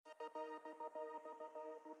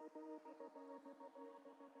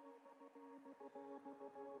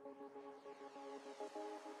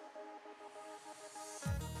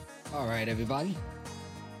All right, everybody.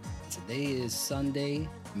 Today is Sunday,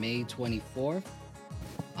 May 24th.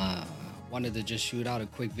 Wanted to just shoot out a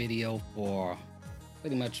quick video for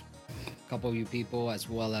pretty much a couple of you people, as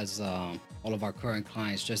well as all of our current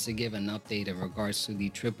clients, just to give an update in regards to the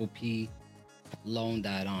PPP loan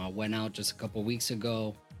that went out just a couple weeks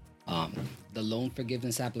ago. The loan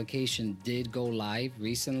forgiveness application did go live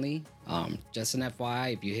recently. Just an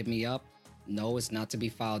FYI, if you hit me up, no, it's not to be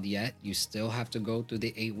filed yet. You still have to go through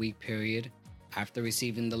the 8-week period after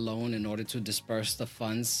receiving the loan in order to disperse the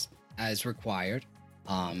funds as required.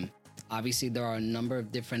 Obviously, there are a number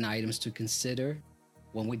of different items to consider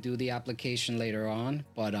when we do the application later on,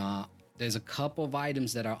 but there's a couple of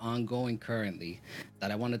items that are ongoing currently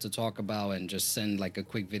that I wanted to talk about and just send like a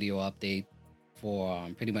quick video update for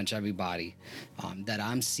pretty much everybody that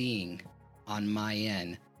I'm seeing on my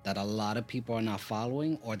end that a lot of people are not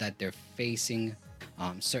following, or that they're facing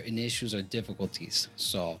certain issues or difficulties.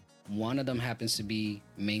 So one of them happens to be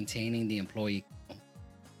maintaining the employee count.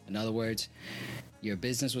 In other words, your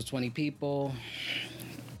business was 20 people,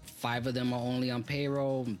 5 of them are only on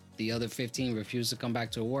payroll, the other 15 refuse to come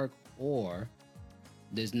back to work, or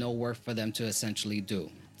there's no work for them to essentially do.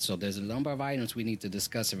 So there's a number of items we need to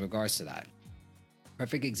discuss in regards to that.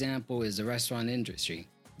 Perfect example is the restaurant industry.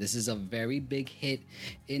 This is a very big hit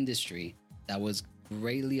industry that was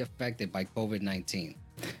greatly affected by COVID-19.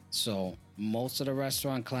 So most of the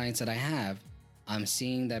restaurant clients that I have, I'm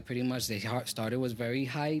seeing that pretty much they started with very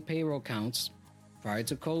high payroll counts prior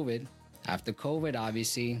to COVID. After COVID,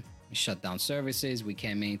 obviously, we shut down services. We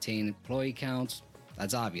can't maintain employee counts.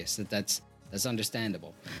 That's obvious. That's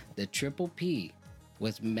understandable. The PPP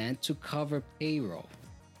was meant to cover payroll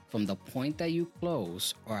from the point that you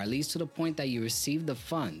close, or at least to the point that you receive the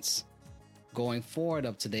funds, going forward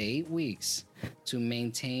up to the 8 weeks to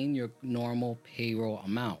maintain your normal payroll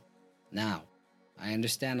amount. Now, I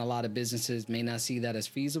understand a lot of businesses may not see that as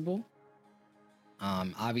feasible.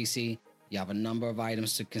 Obviously, you have a number of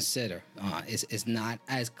items to consider. It's not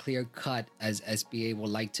as clear cut as SBA would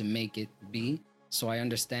like to make it be. So I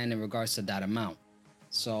understand in regards to that amount.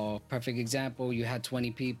 So perfect example, you had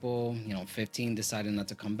 20 people, 15 decided not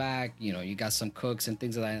to come back. You got some cooks and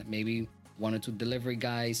things like that, maybe 1 or 2 delivery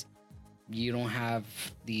guys. You don't have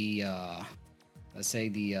the, let's say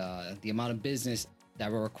the amount of business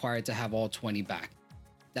that were required to have all 20 back.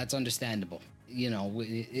 That's understandable.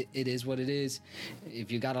 It is what it is.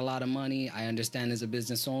 If you got a lot of money, I understand as a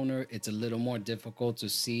business owner, it's a little more difficult to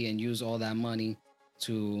see and use all that money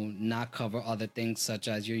to not cover other things such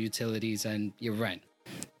as your utilities and your rent.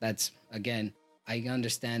 That's, again, I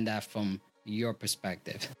understand that from your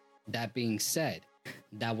perspective. That being said,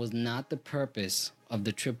 that was not the purpose of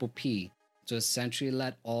the PPP, to essentially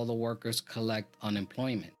let all the workers collect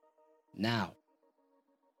unemployment. Now,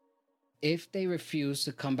 if they refuse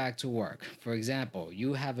to come back to work, for example,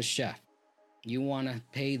 you have a chef, you want to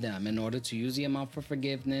pay them in order to use the amount for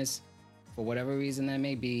forgiveness, for whatever reason that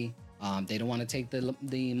may be. They don't want to take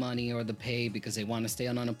the money or the pay because they want to stay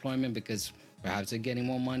on unemployment, because perhaps they're getting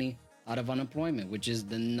more money out of unemployment, which is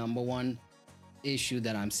the number one issue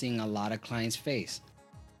that I'm seeing a lot of clients face.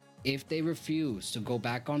 If they refuse to go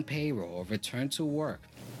back on payroll or return to work,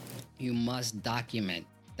 you must document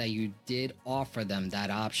that you did offer them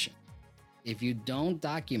that option. If you don't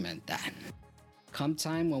document that, come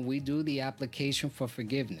time when we do the application for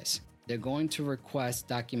forgiveness, they're going to request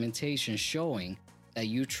documentation showing that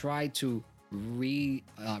you tried to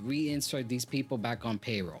reinsert these people back on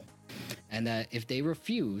payroll. And that if they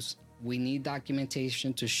refuse, we need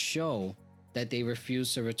documentation to show that they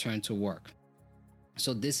refuse to return to work.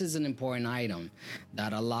 So this is an important item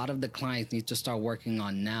that a lot of the clients need to start working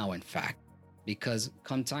on now, in fact, because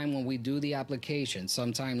come time when we do the application,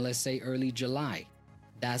 sometime, let's say early July,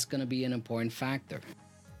 that's going to be an important factor.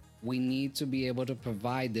 We need to be able to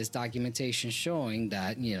provide this documentation showing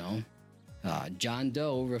that, John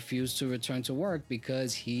Doe refused to return to work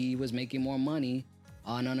because he was making more money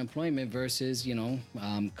on unemployment versus,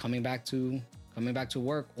 coming back to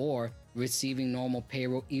work or receiving normal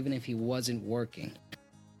payroll, even if he wasn't working.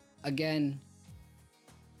 Again,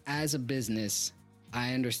 as a business,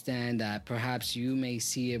 I understand that perhaps you may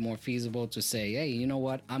see it more feasible to say, hey, you know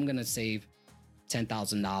what? I'm going to save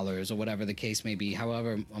 $10,000 or whatever the case may be,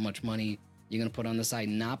 however much money you're going to put on the side,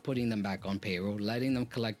 not putting them back on payroll, letting them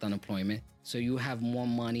collect unemployment, so you have more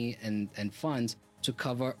money and funds to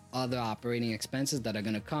cover other operating expenses that are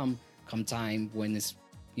going to come time when it's,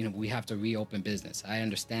 we have to reopen business. I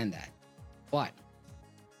understand that. But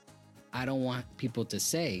I don't want people to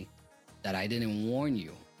say that I didn't warn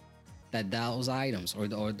you that those items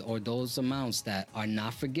or those amounts that are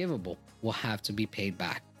not forgivable will have to be paid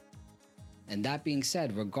back. And that being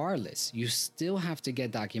said, regardless, you still have to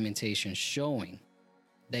get documentation showing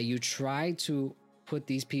that you try to put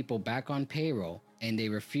these people back on payroll and they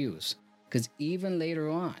refuse. Because even later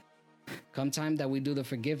on, come time that we do the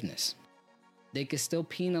forgiveness, they could still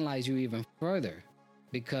penalize you even further,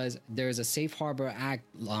 because there's a Safe Harbor Act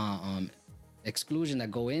exclusion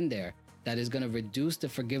that go in there that is going to reduce the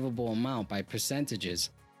forgivable amount by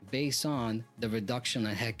percentages based on the reduction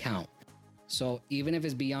in head count. So even if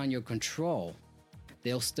it's beyond your control,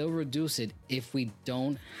 they'll still reduce it if we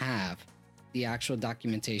don't have the actual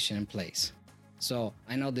documentation in place. So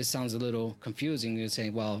I know this sounds a little confusing. You're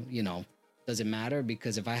saying, well, does it matter?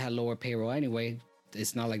 Because if I had lower payroll anyway,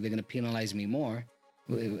 it's not like they're going to penalize me more.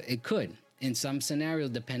 It could. In some scenarios,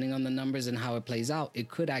 depending on the numbers and how it plays out, it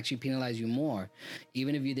could actually penalize you more,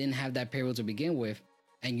 even if you didn't have that payroll to begin with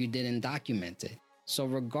and you didn't document it. So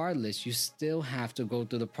regardless, you still have to go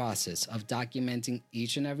through the process of documenting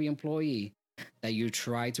each and every employee that you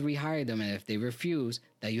try to rehire them. And if they refuse,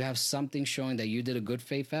 that you have something showing that you did a good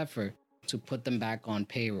faith effort to put them back on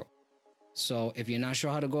payroll. So if you're not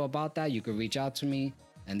sure how to go about that, you could reach out to me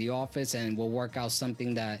in the office and we'll work out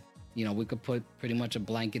something that, we could put pretty much a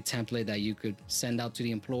blanket template that you could send out to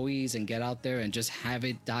the employees and get out there and just have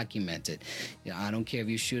it documented. I don't care if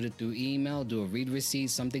you shoot it through email, do a read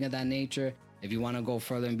receipt, something of that nature. If you want to go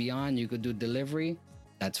further and beyond, you could do delivery.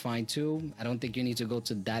 That's fine too. I don't think you need to go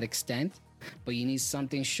to that extent, but you need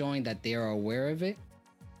something showing that they are aware of it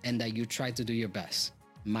and that you try to do your best.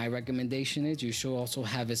 My recommendation is you should also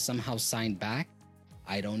have it somehow signed back.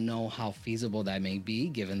 I don't know how feasible that may be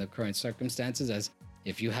given the current circumstances, as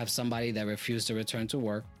if you have somebody that refused to return to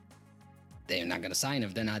work, they're not going to sign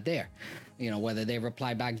if they're not there. Whether they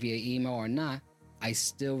reply back via email or not, I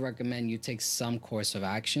still recommend you take some course of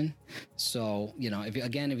action. So, if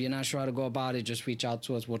you're not sure how to go about it, just reach out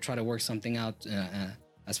to us. We'll try to work something out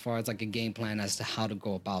as far as like a game plan as to how to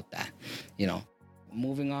go about that.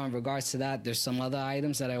 Moving on in regards to that, there's some other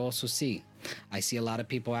items that I also see. I see a lot of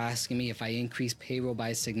people asking me, if I increase payroll by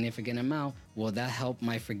a significant amount, will that help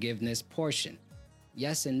my forgiveness portion?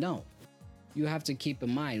 Yes and no. You have to keep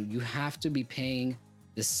in mind, you have to be paying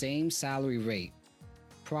the same salary rate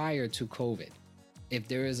prior to COVID. If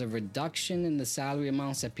there is a reduction in the salary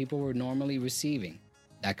amounts that people were normally receiving,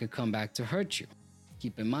 that could come back to hurt you.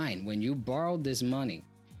 Keep in mind, when you borrowed this money,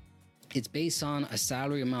 it's based on a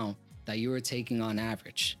salary amount that you were taking on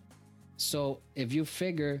average. So if you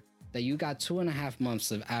figure that you got 2.5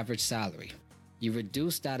 months of average salary, you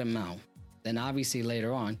reduce that amount, then obviously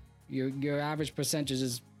later on, your average percentage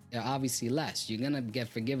is obviously less. You're going to get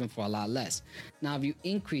forgiven for a lot less. Now, if you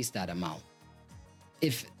increase that amount,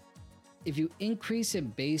 if you increase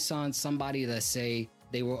it based on somebody that say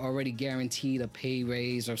they were already guaranteed a pay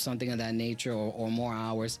raise or something of that nature, or more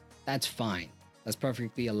hours, that's fine. That's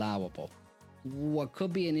perfectly allowable. What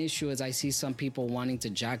could be an issue is I see some people wanting to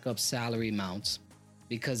jack up salary amounts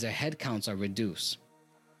because their headcounts are reduced.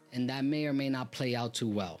 And that may or may not play out too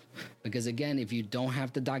well. Because again, if you don't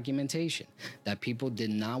have the documentation that people did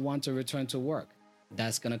not want to return to work,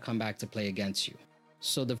 that's going to come back to play against you.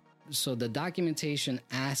 So the documentation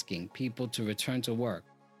asking people to return to work,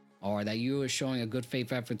 or that you are showing a good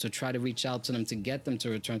faith effort to try to reach out to them to get them to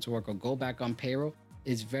return to work or go back on payroll,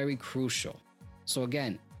 is very crucial. So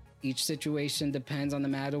again, each situation depends on the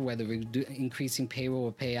matter, whether increasing payroll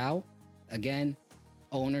or payout. Again,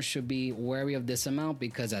 owners should be wary of this amount,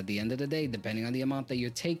 because at the end of the day, depending on the amount that you're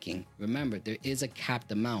taking, remember, there is a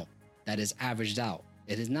capped amount that is averaged out.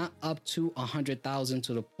 It is not up to 100,000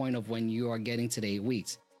 to the point of when you are getting to the 8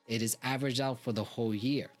 weeks. It is averaged out for the whole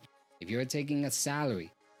year. If you're taking a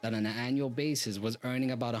salary that on an annual basis was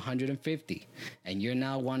earning about 150, and you're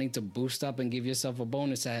now wanting to boost up and give yourself a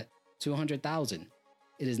bonus at 200,000,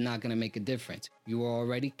 it is not going to make a difference. You are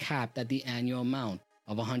already capped at the annual amount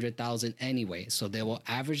of 100,000 anyway, so they will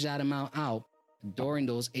average that amount out during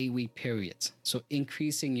those 8-week periods. So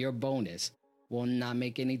increasing your bonus will not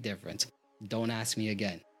make any difference. Don't ask me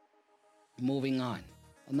again. Moving on,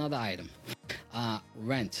 another item,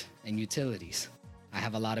 rent and utilities. I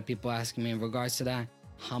have a lot of people asking me in regards to that,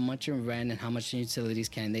 how much in rent and how much in utilities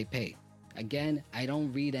can they pay? Again, I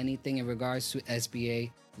don't read anything in regards to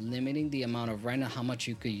SBA limiting the amount of rent and how much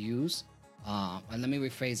you could use. And let me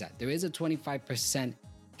rephrase that. There is a 25%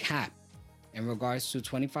 cap in regards to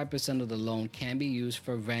 25% of the loan can be used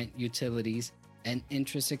for rent, utilities, and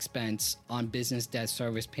interest expense on business debt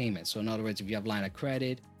service payments. So in other words, if you have line of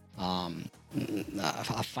credit,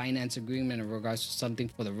 a finance agreement in regards to something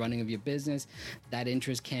for the running of your business, that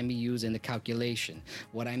interest can be used in the calculation.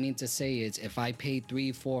 What I mean to say is, if I pay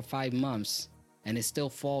 3, 4, 5 months and it still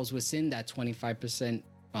falls within that 25%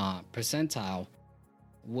 percentile,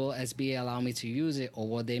 will SBA allow me to use it, or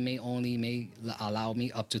will they may allow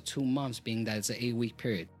me up to 2 months, being that it's an 8-week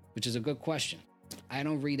period? Which is a good question. I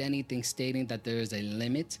don't read anything stating that there is a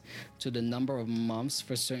limit to the number of months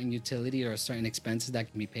for certain utility or certain expenses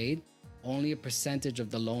that can be paid, only a percentage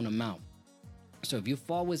of the loan amount. So if you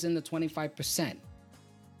fall within the 25%,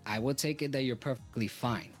 I will take it that you're perfectly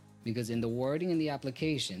fine, because in the wording in the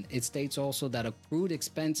application, it states also that accrued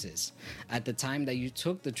expenses at the time that you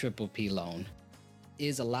took the PPP loan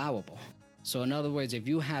is allowable. So in other words, if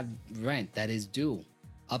you have rent that is due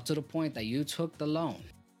up to the point that you took the loan,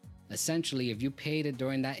 essentially, if you paid it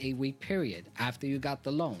during that 8-week period after you got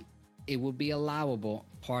the loan, it would be allowable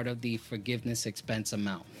part of the forgiveness expense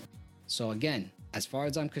amount. So again, as far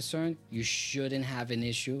as I'm concerned, you shouldn't have an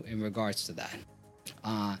issue in regards to that.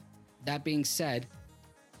 That being said,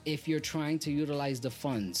 if you're trying to utilize the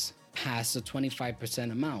funds past the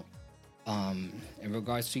 25% amount in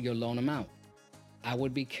regards to your loan amount, I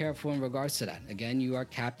would be careful in regards to that. Again, you are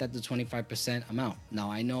capped at the 25% amount.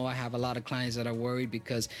 Now, I know I have a lot of clients that are worried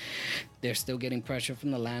because they're still getting pressure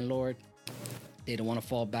from the landlord. They don't want to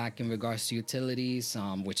fall back in regards to utilities,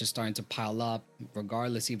 which is starting to pile up.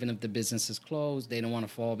 Regardless, even if the business is closed, they don't want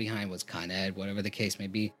to fall behind what's Con Ed, whatever the case may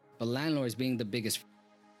be. But landlords being the biggest.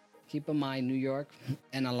 Keep in mind, New York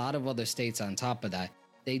and a lot of other states on top of that,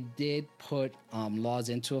 they did put laws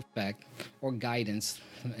into effect, or guidance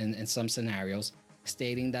in some scenarios,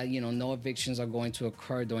 stating that, no evictions are going to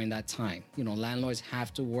occur during that time. Landlords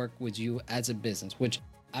have to work with you as a business, which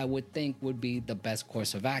I would think would be the best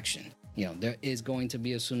course of action. There is going to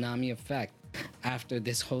be a tsunami effect after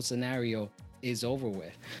this whole scenario is over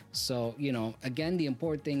with. So, again, the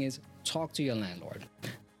important thing is talk to your landlord.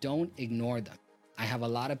 Don't ignore them. I have a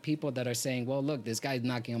lot of people that are saying, well, look, this guy's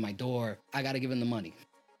knocking on my door, I got to give him the money.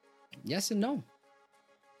 Yes and no.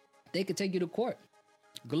 They could take you to court.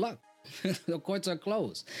 Good luck. The courts are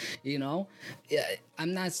closed.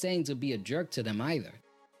 I'm not saying to be a jerk to them either,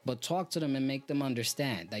 but talk to them and make them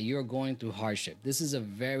understand that you're going through hardship. This is a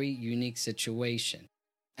very unique situation.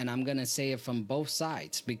 And I'm going to say it from both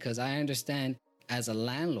sides, because I understand as a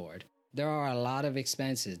landlord, there are a lot of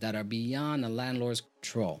expenses that are beyond the landlord's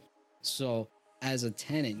control. So as a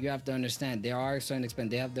tenant, you have to understand there are certain expenses.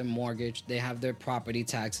 They have their mortgage, they have their property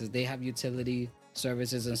taxes, they have utility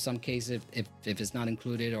services in some cases, if it's not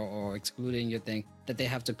included or excluded in your thing, that they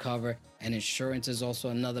have to cover. And insurance is also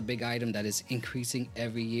another big item that is increasing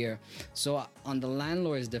every year. So on the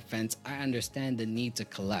landlord's defense, I understand the need to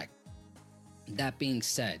collect. That being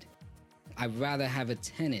said, I'd rather have a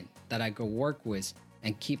tenant that I could work with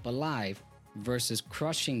and keep alive versus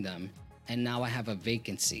crushing them, and now I have a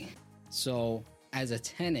vacancy. So as a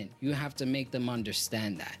tenant, you have to make them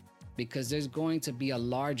understand that, because there's going to be a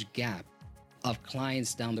large gap of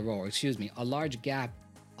clients down the road, a large gap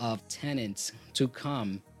of tenants to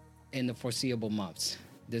come in the foreseeable months.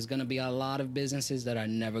 There's going to be a lot of businesses that are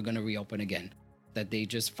never going to reopen again, that they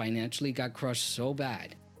just financially got crushed so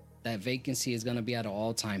bad that vacancy is going to be at an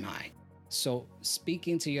all-time high. So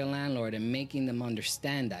speaking to your landlord and making them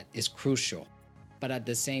understand that is crucial. But at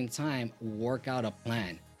the same time, work out a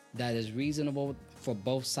plan that is reasonable for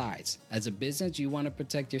both sides. As a business, you want to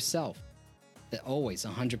protect yourself, that always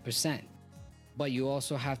 100%. But you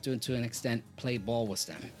also have to an extent, play ball with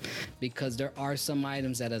them, because there are some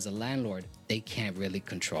items that as a landlord, they can't really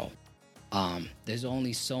control. There's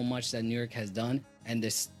only so much that New York has done, and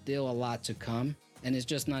there's still a lot to come. And it's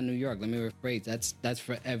just not New York. Let me rephrase. That's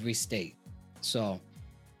for every state. So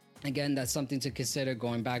again, that's something to consider.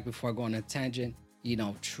 Going back before I go on a tangent,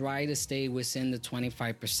 try to stay within the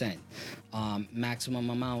 25%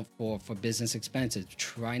 maximum amount for business expenses.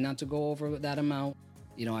 Try not to go over that amount.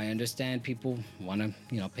 I understand people want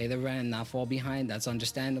to, pay the rent and not fall behind. That's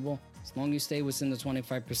understandable. As long as you stay within the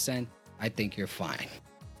 25%, I think you're fine.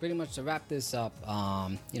 Pretty much to wrap this up,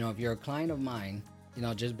 if you're a client of mine,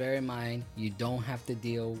 just bear in mind, you don't have to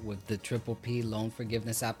deal with the PPP loan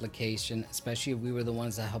forgiveness application, especially if we were the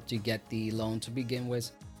ones that helped you get the loan to begin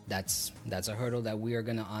with. That's a hurdle that we are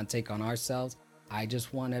going to take on ourselves. I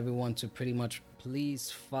just want everyone to pretty much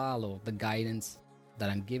please follow the guidance that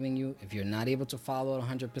I'm giving you. If you're not able to follow it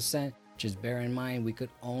 100%, just bear in mind, we could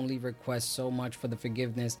only request so much for the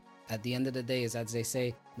forgiveness. At the end of the day, as they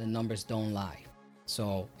say, the numbers don't lie.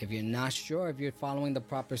 So if you're not sure if you're following the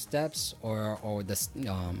proper steps or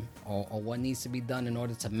what needs to be done in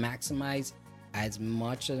order to maximize as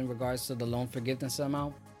much in regards to the loan forgiveness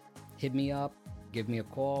amount, hit me up. give me a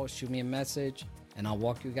call, shoot me a message, and I'll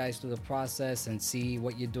walk you guys through the process and see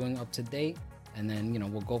what you're doing up to date. And then,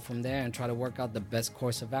 we'll go from there and try to work out the best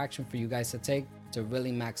course of action for you guys to take to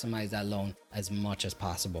really maximize that loan as much as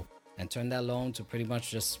possible and turn that loan to pretty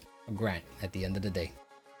much just a grant at the end of the day.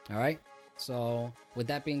 All right. So with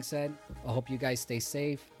that being said, I hope you guys stay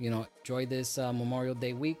safe, enjoy this Memorial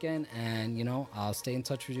Day weekend, and, I'll stay in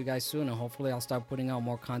touch with you guys soon. And hopefully I'll start putting out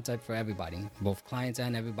more content for everybody, both clients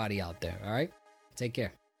and everybody out there. All right. Take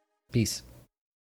care. Peace.